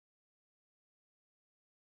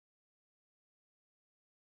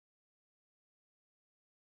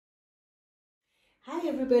Hi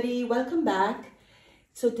everybody, welcome back.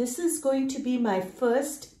 So this is going to be my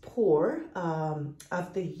first pour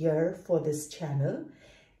of the year for this channel,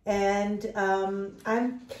 and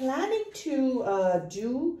I'm planning to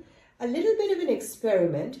do a little bit of an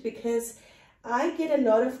experiment because I get a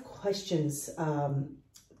lot of questions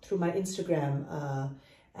through my Instagram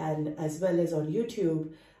and as well as on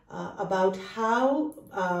YouTube about how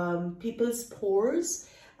people's pores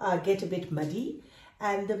get a bit muddy,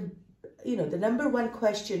 and the number one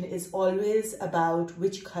question is always about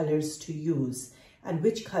which colors to use and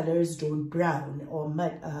which colors don't brown or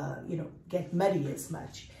get muddy as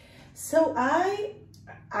much. So I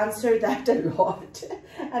answer that a lot,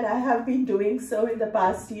 and I have been doing so in the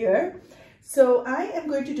past year. So I am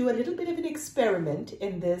going to do a little bit of an experiment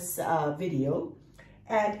in this video,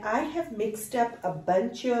 and I have mixed up a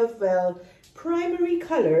bunch of, primary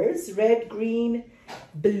colors: red, green,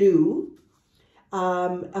 blue.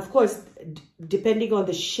 Of course, depending on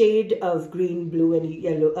the shade of green, blue, and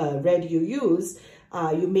yellow, red you use,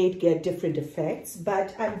 you may get different effects.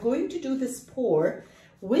 But I'm going to do this pour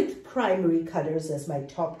with primary colors as my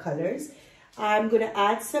top colors. I'm going to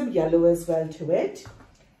add some yellow as well to it,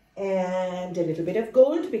 and a little bit of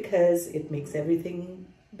gold because it makes everything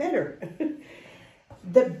better.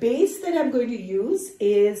 The base that I'm going to use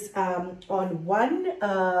is on one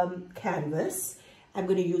canvas. I'm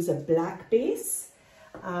going to use a black base.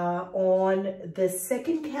 On the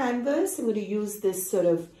second canvas, I'm going to use this sort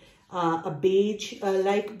of a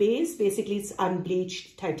beige-like base. Basically, it's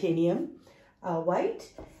unbleached titanium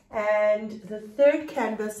white. And the third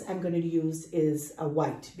canvas I'm going to use is a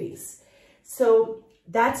white base. So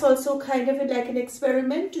that's also kind of like an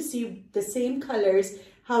experiment to see the same colors,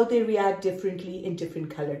 how they react differently in different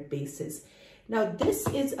colored bases. Now, this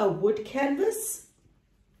is a wood canvas.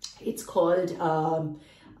 It's called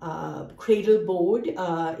cradle board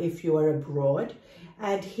if you are abroad.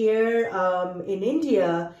 And here in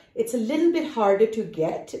India, it's a little bit harder to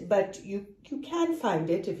get, but you can find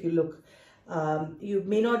it if you look. You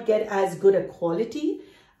may not get as good a quality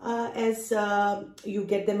as you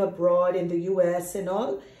get them abroad in the US and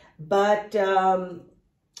all. But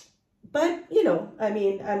you know, I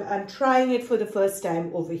mean, I'm trying it for the first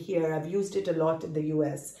time over here. I've used it a lot in the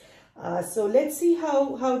US. So let's see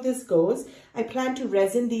how this goes. I plan to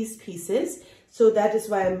resin these pieces, so that is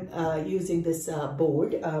why I'm using this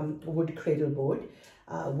board, wood cradle board,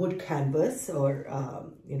 wood canvas, or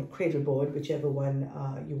cradle board, whichever one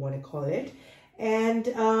you want to call it. And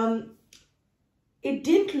it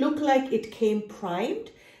didn't look like it came primed,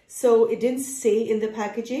 so it didn't say in the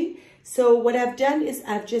packaging. So what I've done is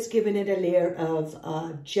I've just given it a layer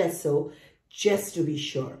of gesso just to be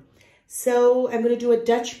sure. So I'm going to do a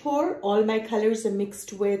Dutch pour. All my colors are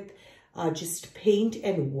mixed with just paint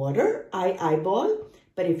and water. I eyeball,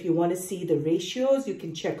 but if you want to see the ratios, you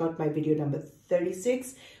can check out my video number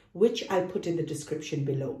 36, which I'll put in the description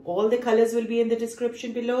below. All the colors will be in the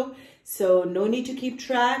description below, so no need to keep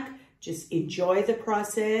track. Just enjoy the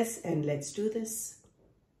process, and let's do this.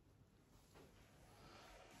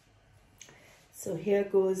 So here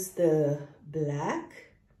goes the black.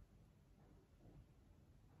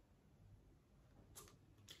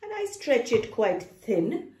 I stretch it quite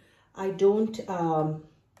thin. I don't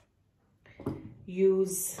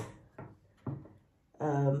use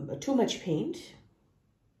too much paint.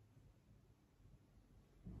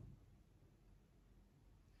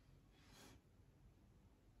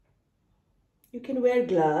 You can wear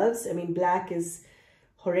gloves. I mean, black is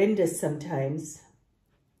horrendous sometimes.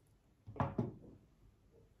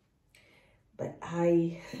 But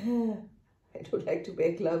I don't like to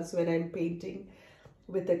wear gloves when I'm painting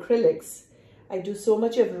with acrylics. I do so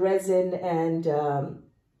much of resin, and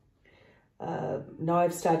now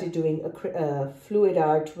I've started doing fluid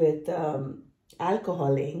art with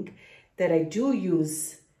alcohol ink, that I do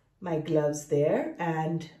use my gloves there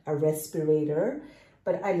and a respirator,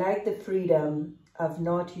 but I like the freedom of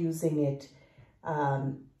not using it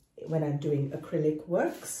when I'm doing acrylic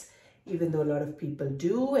works, even though a lot of people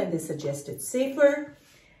do and they suggest it's safer.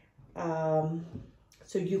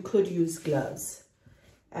 So you could use gloves.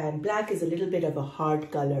 And black is a little bit of a hard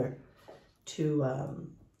color to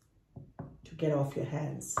get off your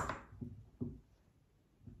hands.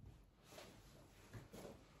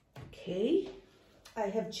 Okay, I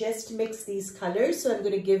have just mixed these colors, so I'm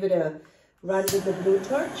going to give it a run with the blue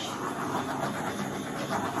torch.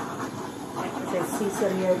 I see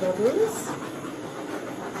some air bubbles.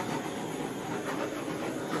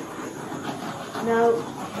 Now,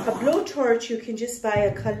 a blowtorch, you can just buy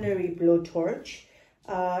a culinary blowtorch.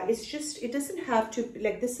 It doesn't have to,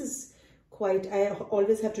 like, this is quite, I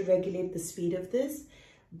always have to regulate the speed of this.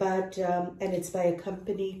 but, and it's by a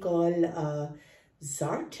company called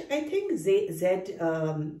Zart, I think, Z,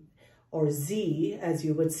 or Z, as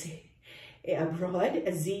you would say abroad,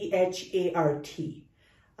 Z-H-A-R-T.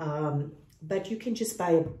 But you can just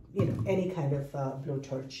buy, you know, any kind of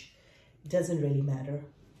blowtorch. It doesn't really matter.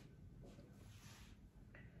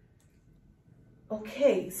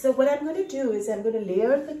 Okay, so what I'm going to do is I'm going to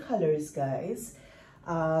layer the colors, guys.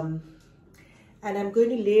 And I'm going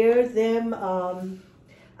to layer them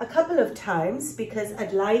a couple of times because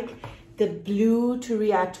I'd like the blue to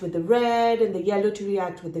react with the red and the yellow to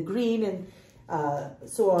react with the green and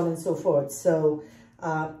so on and so forth. So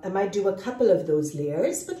I might do a couple of those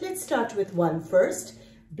layers, but let's start with one first,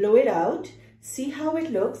 blow it out, see how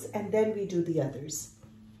it looks, and then we do the others.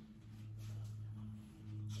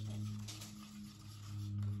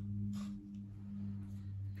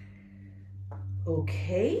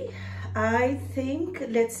 Okay, I think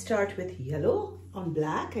let's start with yellow on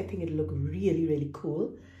black. I think it'll look really, really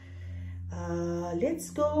cool. Let's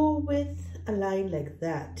go with a line like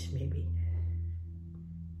that, maybe.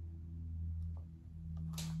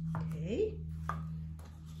 Okay.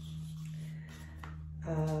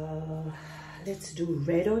 Let's do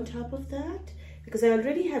red on top of that because I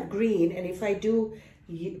already have green, and if I do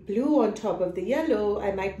blue on top of the yellow,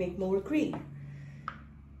 I might make more green.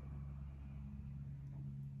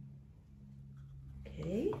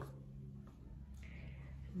 Okay.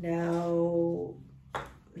 Now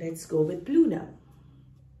let's go with blue now.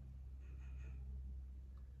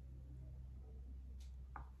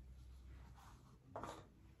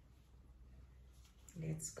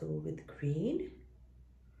 Let's go with green.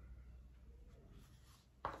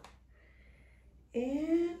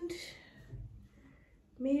 And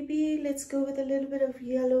maybe let's go with a little bit of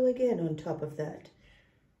yellow again on top of that.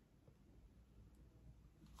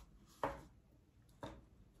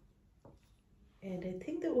 And I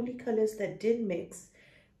think the only colors that did mix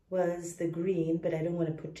was the green, but I don't want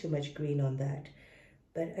to put too much green on that.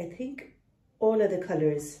 But I think all of the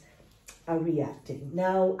colors are reacting.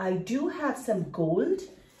 Now I do have some gold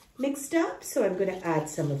mixed up, so I'm going to add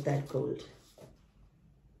some of that gold.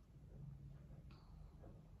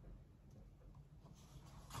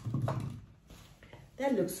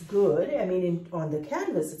 That looks good. I mean, on the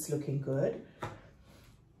canvas, it's looking good.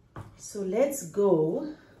 So let's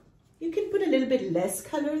go. You can put a little bit less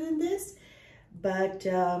color than this, but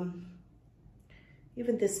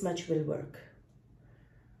even this much will work.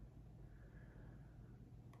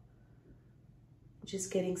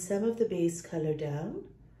 Just getting some of the base color down.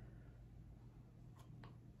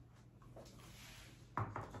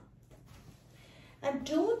 And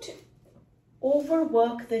don't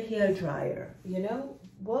overwork the hairdryer, you know,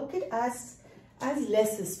 work it as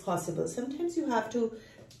less as possible. Sometimes you have to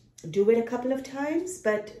do it a couple of times,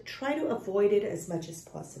 but try to avoid it as much as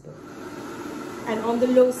possible. And on the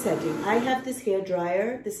low setting, I have this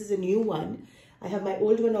hairdryer. This is a new one. I have my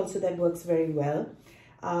old one also that works very well.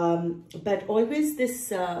 But always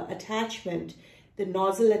this attachment, the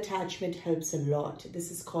nozzle attachment helps a lot.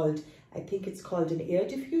 This is called, I think it's called an air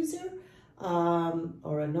diffuser.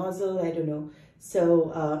 Or a nozzle, I don't know.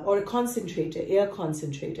 So, or a concentrator, air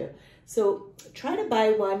concentrator. So try to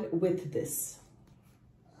buy one with this.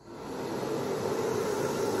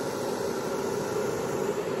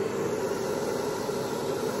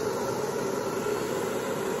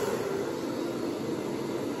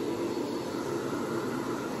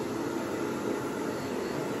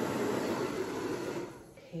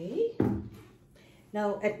 Okay.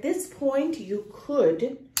 Now at this point, you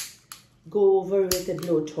could go over with a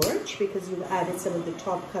blowtorch because you've added some of the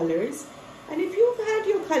top colors. And if you've had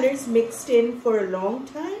your colors mixed in for a long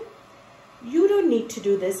time, you don't need to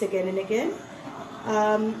do this again and again.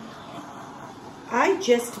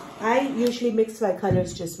 I usually mix my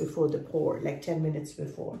colors just before the pour, like 10 minutes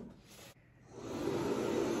before.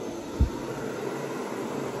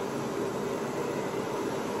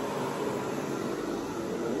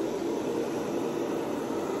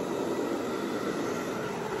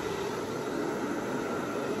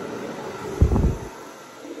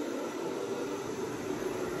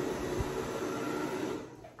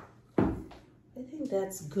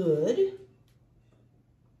 That's good.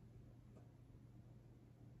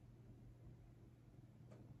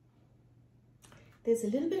 There's a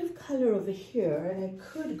little bit of color over here and I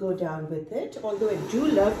could go down with it, although I do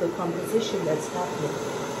love the composition that's happening.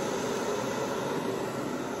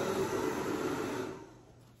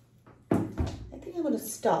 I think I'm going to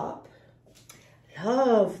stop.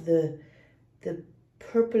 Love the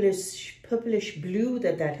purplish blue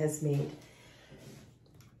that has made.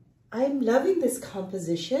 I'm loving this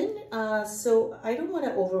composition, so I don't want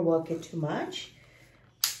to overwork it too much.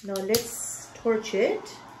 Now let's torch it.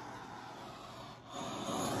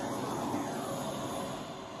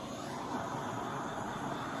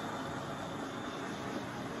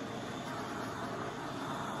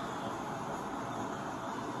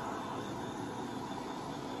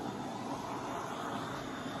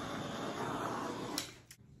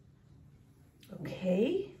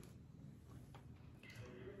 Okay,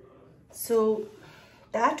 so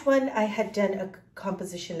that one I had done a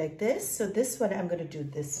composition like this, so this one I'm going to do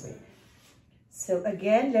this way. So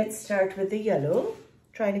again, let's start with the yellow,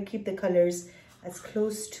 trying to keep the colors as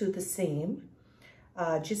close to the same,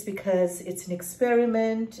 just because it's an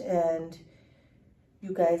experiment and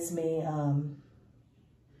you guys may,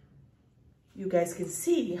 you guys can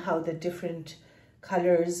see how the different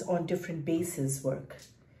colors on different bases work.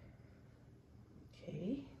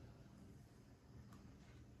 Okay,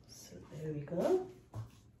 so there we go.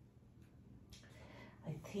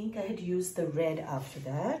 I think I had used the red after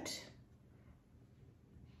that.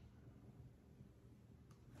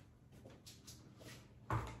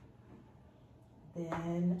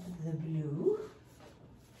 Then the blue.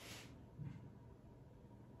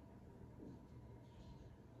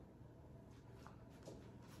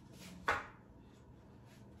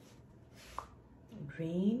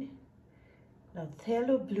 Green. Now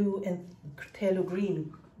Pthalo Blue and Pthalo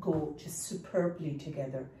Green go just superbly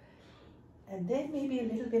together. And then maybe a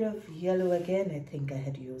little bit of yellow again, I think I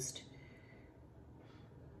had used.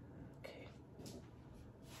 Okay.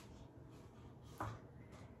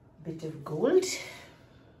 Bit of gold,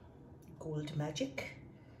 gold magic.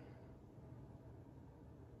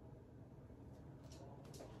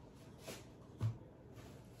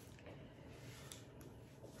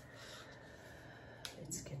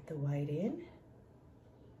 Let's get the white in.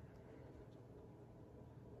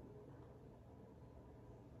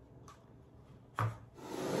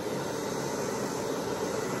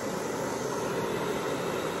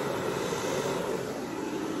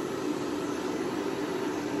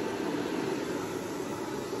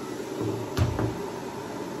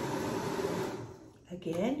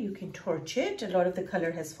 Again, you can torch it. A lot of the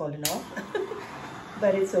color has fallen off,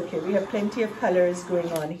 but it's okay. We have plenty of colors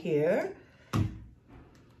going on here.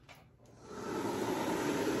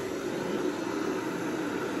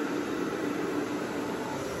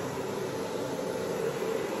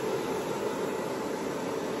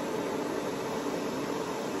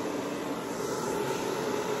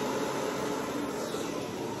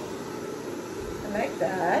 I like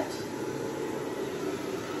that.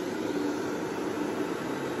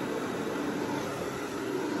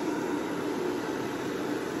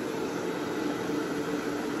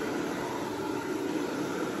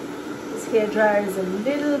 Hairdryer is a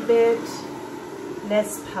little bit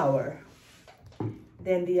less power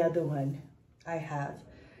than the other one I have,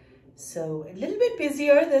 so a little bit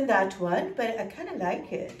busier than that one, but I kind of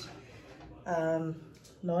like it. A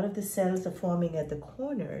lot of the cells are forming at the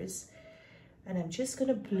corners, and I'm just going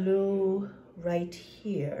to blow right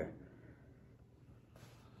here.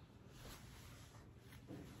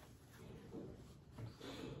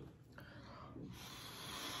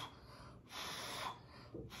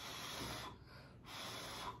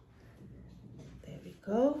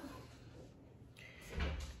 Go.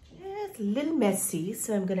 Yeah, it's a little messy,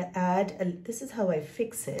 so I'm going to add, this is how I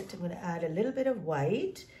fix it. I'm going to add a little bit of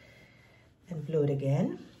white and blow it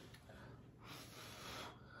again.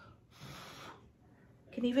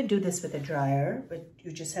 You can even do this with a dryer, but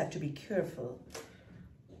you just have to be careful.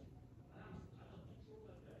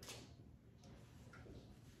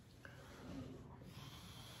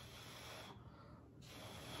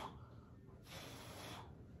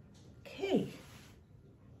 Okay.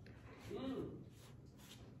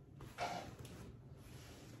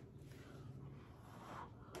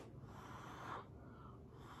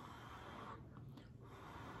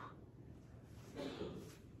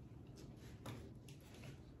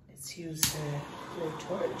 Let's use the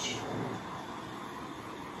blowtorch.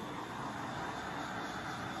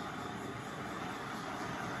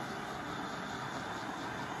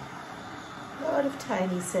 A lot of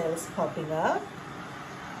tiny cells popping up.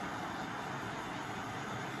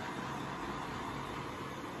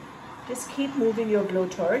 Just keep moving your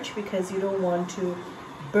blowtorch because you don't want to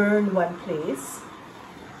burn one place.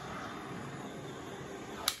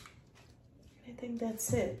 I think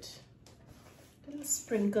that's it. A little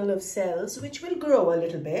sprinkle of cells, which will grow a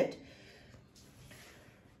little bit.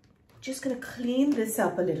 Just gonna clean this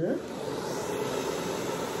up a little.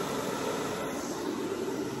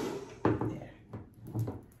 There.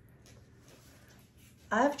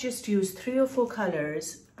 I've just used 3 or 4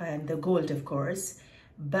 colors and the gold, of course,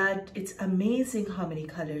 but it's amazing how many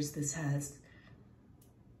colors this has.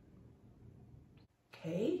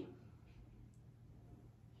 Okay.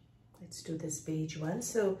 Let's do this beige one.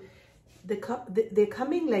 So they're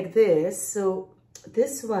coming like this. So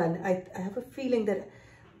this one, I have a feeling that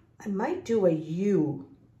I might do a U.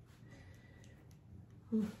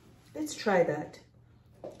 Let's try that.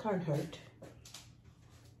 Can't hurt.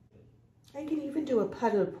 I can even do a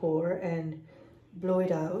puddle pour and blow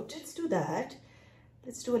it out. Let's do that.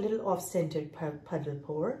 Let's do a little off-centered puddle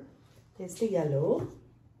pour. There's the yellow.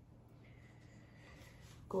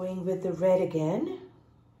 Going with the red again.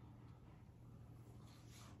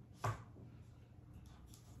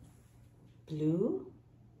 Blue.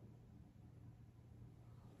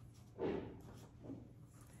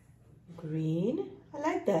 Green. I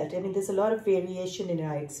like that. I mean, there's a lot of variation in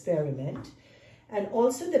our experiment. And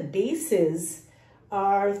also the bases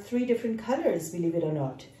are 3 different colors, believe it or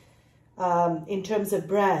not. In terms of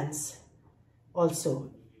brands also.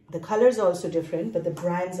 The colors are also different, but the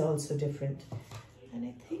brands are also different. And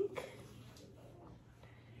I think,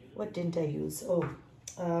 what didn't I use? Oh,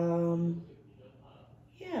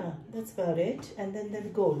 yeah, that's about it. And then the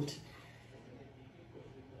gold.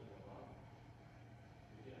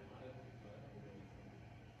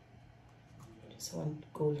 Just want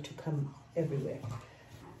gold to come everywhere.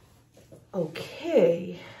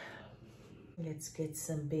 Okay, let's get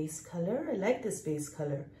some base color. I like this base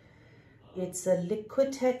color. It's a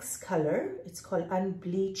Liquitex color. It's called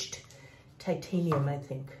Unbleached Titanium, I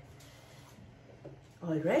think.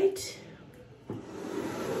 All right.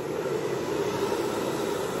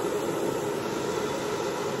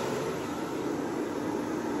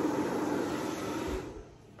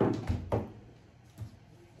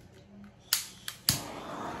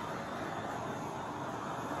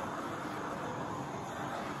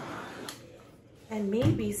 And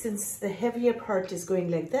maybe since the heavier part is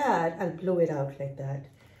going like that, I'll blow it out like that.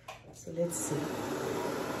 So let's see.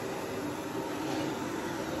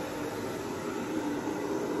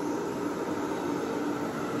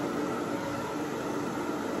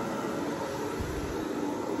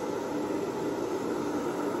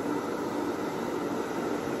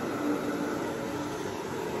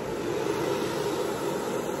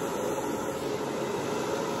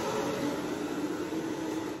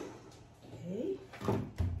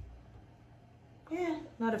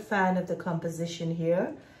 Not a fan of the composition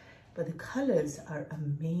here, but the colors are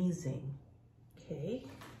amazing. Okay,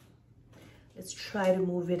 let's try to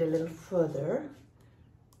move it a little further,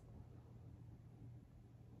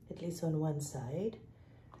 at least on one side.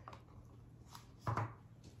 Let's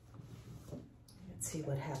see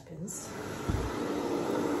what happens.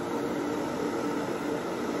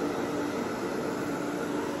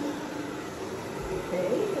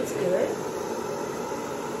 Okay, that's good.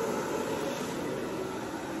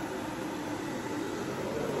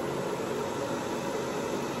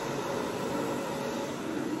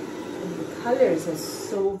 Colors are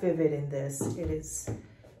so vivid in this. It is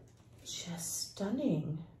just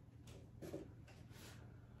stunning.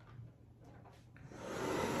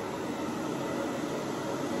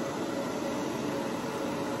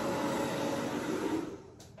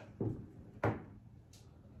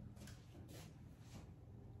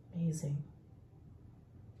 Amazing.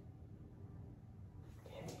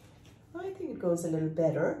 Okay. Well, I think it goes a little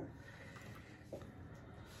better.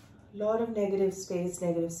 A lot of negative space,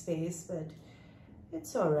 but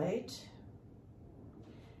it's all right.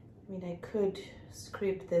 I mean, I could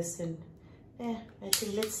scrape this and, I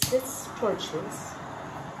think let's torch this.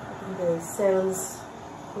 I think the cells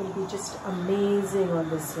will be just amazing on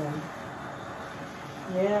this one.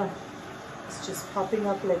 Yeah, it's just popping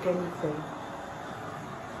up like anything.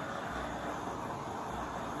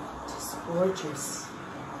 Just gorgeous.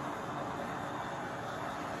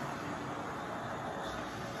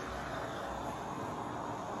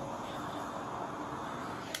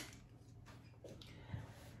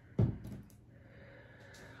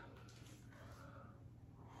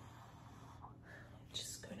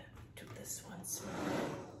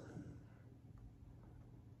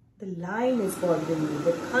 The line is bothering me.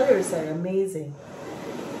 The colors are amazing.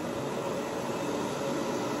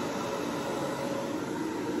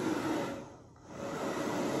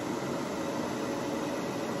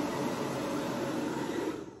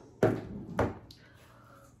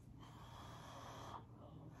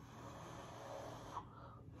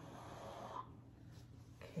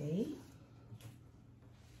 Okay.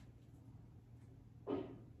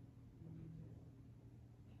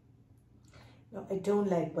 No, I don't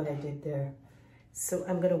like what I did there. So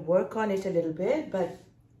I'm going to work on it a little bit, but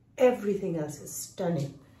everything else is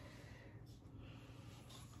stunning.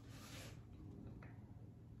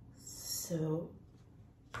 So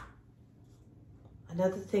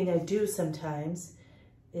another thing I do sometimes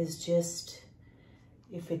is just,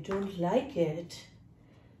 if you don't like it,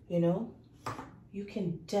 you know, you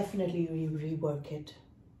can definitely rework it.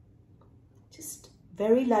 Just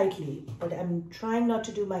very lightly, but I'm trying not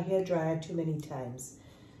to do my hair dryer too many times.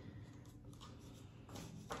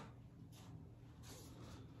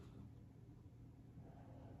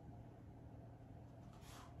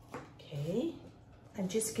 Okay, and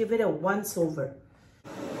just give it a once over.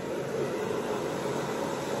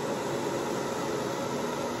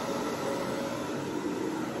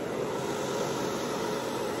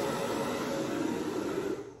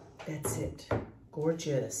 That's it.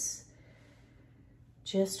 Gorgeous.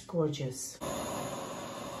 Just gorgeous.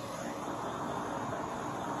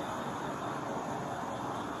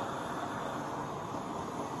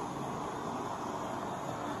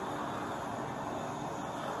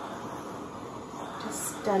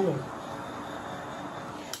 Just stunning.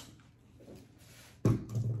 The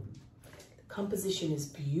composition is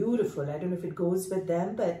beautiful. I don't know if it goes with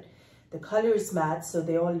them, but the color is matte, so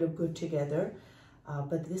they all look good together.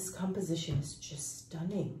 But this composition is just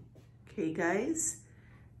stunning. Okay, guys.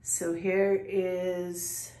 So here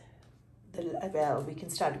is well, we can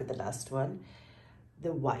start with the last one,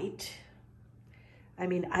 the white. I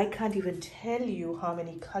mean, I can't even tell you how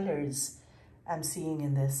many colors I'm seeing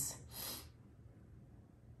in this.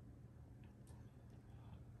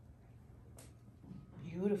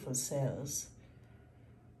 Beautiful cells.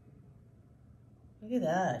 Look at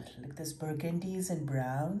that. Like this burgundies and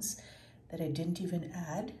browns that I didn't even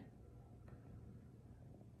add.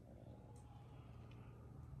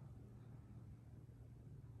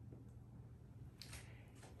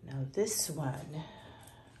 Now this one,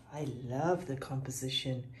 I love the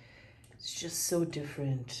composition. It's just so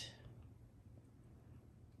different.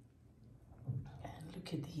 And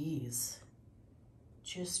look at these,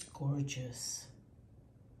 just gorgeous.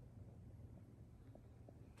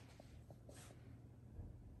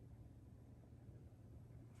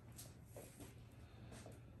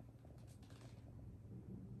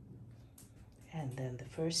 And then the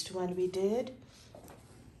first one we did,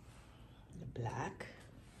 the black.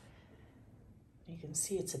 You can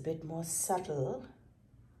see it's a bit more subtle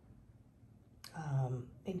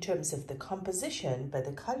in terms of the composition, but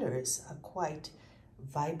the colors are quite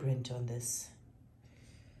vibrant on this.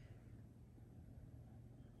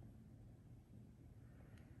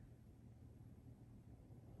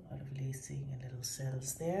 A lot of lacing and little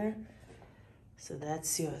cells there. So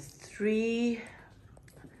that's your 3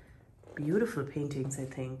 beautiful paintings, I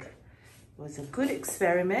think. It was a good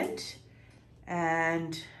experiment,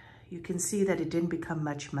 and you can see that it didn't become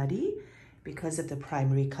much muddy because of the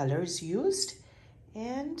primary colors used.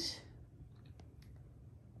 And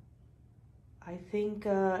I think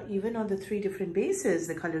even on the 3 different bases,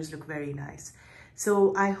 the colors look very nice.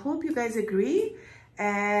 So I hope you guys agree,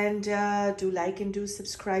 and do like and do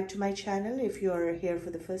subscribe to my channel if you're here for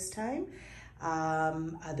the first time.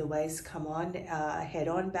 Otherwise, come on, head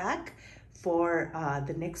on back for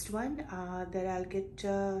the next one that I'll get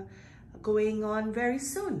going on very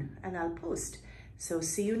soon, and I'll post. So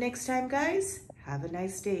see you next time, guys. Have a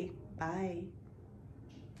nice day. Bye.